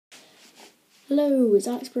Hello, it's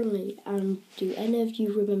Alex Brumley, and do any of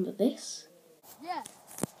you remember this? Yeah.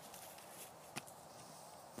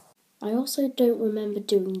 I also don't remember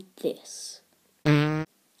doing this. And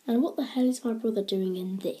what the hell is my brother doing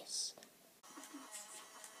in this?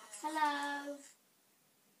 Hello.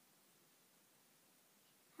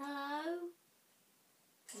 Hello.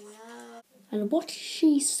 Hello. And what is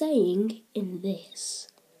she saying in this?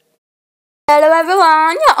 Hello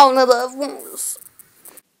everyone, your only loved ones.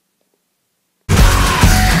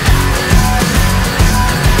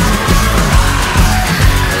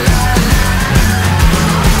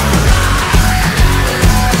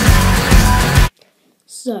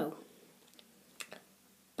 So,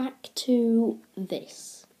 back to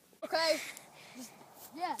this. Okay.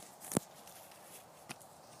 Yeah.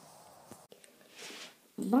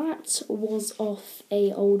 That was off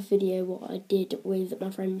a old video what I did with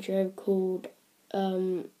my friend Joe called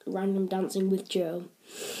Random Dancing with Joe.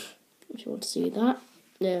 If you want to see that,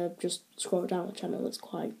 just scroll down the channel, it's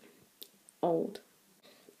quite old.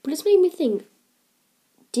 But it's made me think,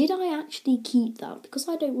 did I actually keep that? Because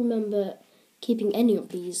I don't remember keeping any of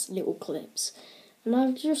these little clips. And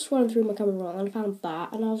I've just run through my CameraRoll and I found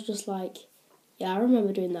that, and I was just like, yeah, I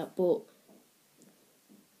remember doing that, but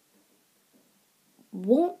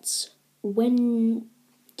when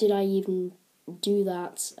did I even do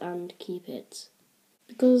that and keep it?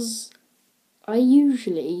 Because I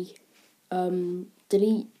usually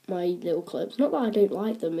delete my little clips. Not that I don't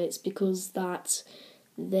like them, it's because that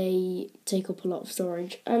they take up a lot of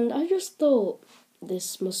storage. And I just thought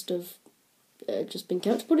this must have just been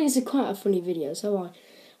kept, but it's quite a funny video, so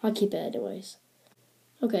I keep it anyways.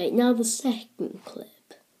 Okay, now the second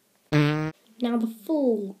clip. Now the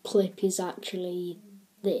full clip is actually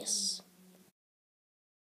this.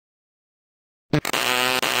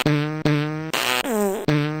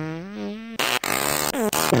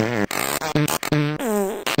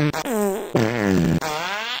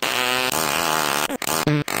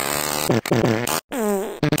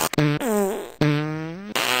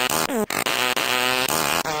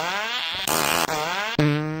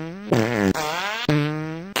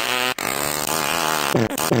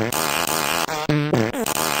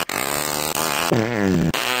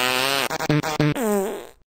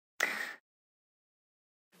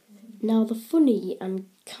 Now the funny and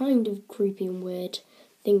kind of creepy and weird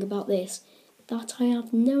thing about this, that I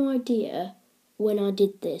have no idea when I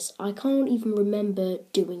did this. I can't even remember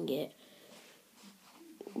doing it.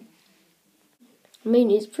 I mean,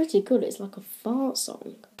 it's pretty good, it's like a fart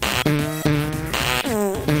song.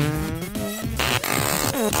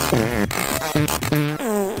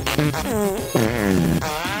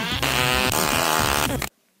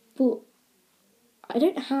 But I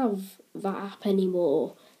don't have that app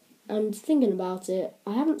anymore. And thinking about it,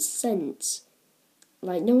 I haven't sent,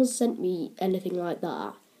 no one sent me anything like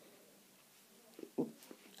that.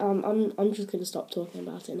 I'm just going to stop talking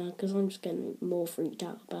about it now because I'm just getting more freaked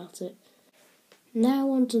out about it.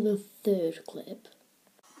 Now on to the third clip.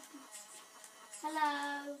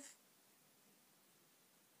 Hello.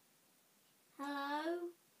 Hello.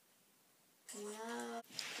 Hello.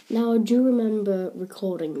 Now I do remember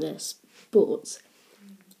recording this, but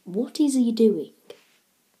what is he doing?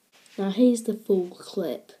 Now here's the full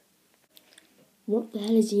clip. What the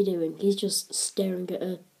hell is he doing? He's just staring at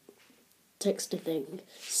a texter thing,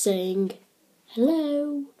 saying,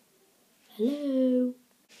 hello, hello.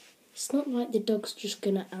 It's not like the dog's just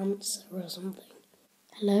gonna answer or something.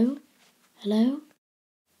 Hello? Hello?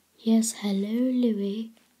 Yes, hello,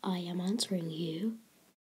 Louis. I am answering you.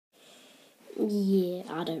 Yeah,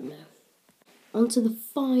 I don't know. On to the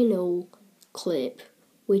final clip,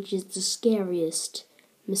 which is the scariest,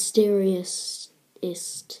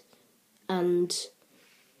 mysteriousest, and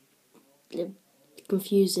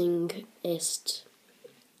confusingest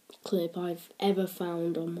clip I've ever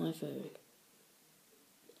found on my phone.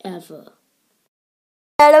 Ever.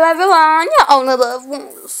 Hello everyone, your only loved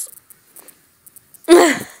ones.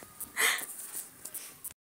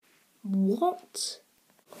 What?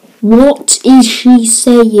 What is she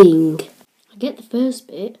saying? I get the first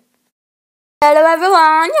bit. Hello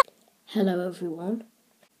everyone. Hello everyone.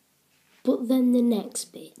 But then the next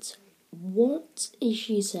bit. What is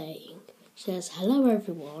she saying? She says hello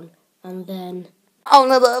everyone, and then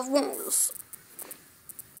Only loved ones.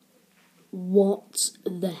 what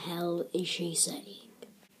the hell is she saying?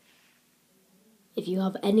 If you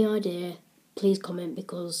have any idea, please comment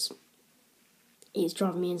because it's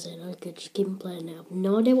driving me insane. I could just keep on playing now.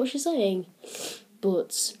 No idea what she's saying.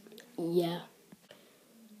 But, yeah.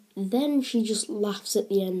 Then she just laughs at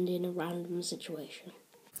the end in a random situation.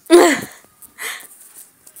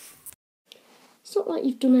 It's not like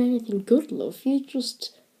you've done anything good, love. You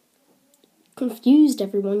just confused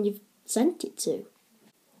everyone you've sent it to.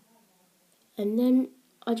 And then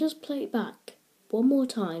I just play it back one more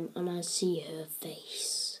time and I see her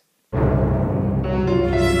face.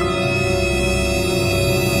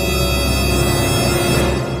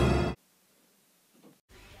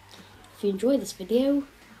 If you enjoy this video,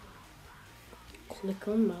 click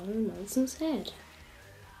on Mallory Madison's head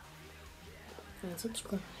and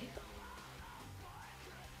subscribe.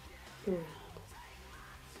 3,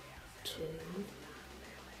 2,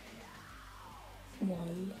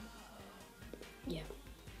 1. Yeah.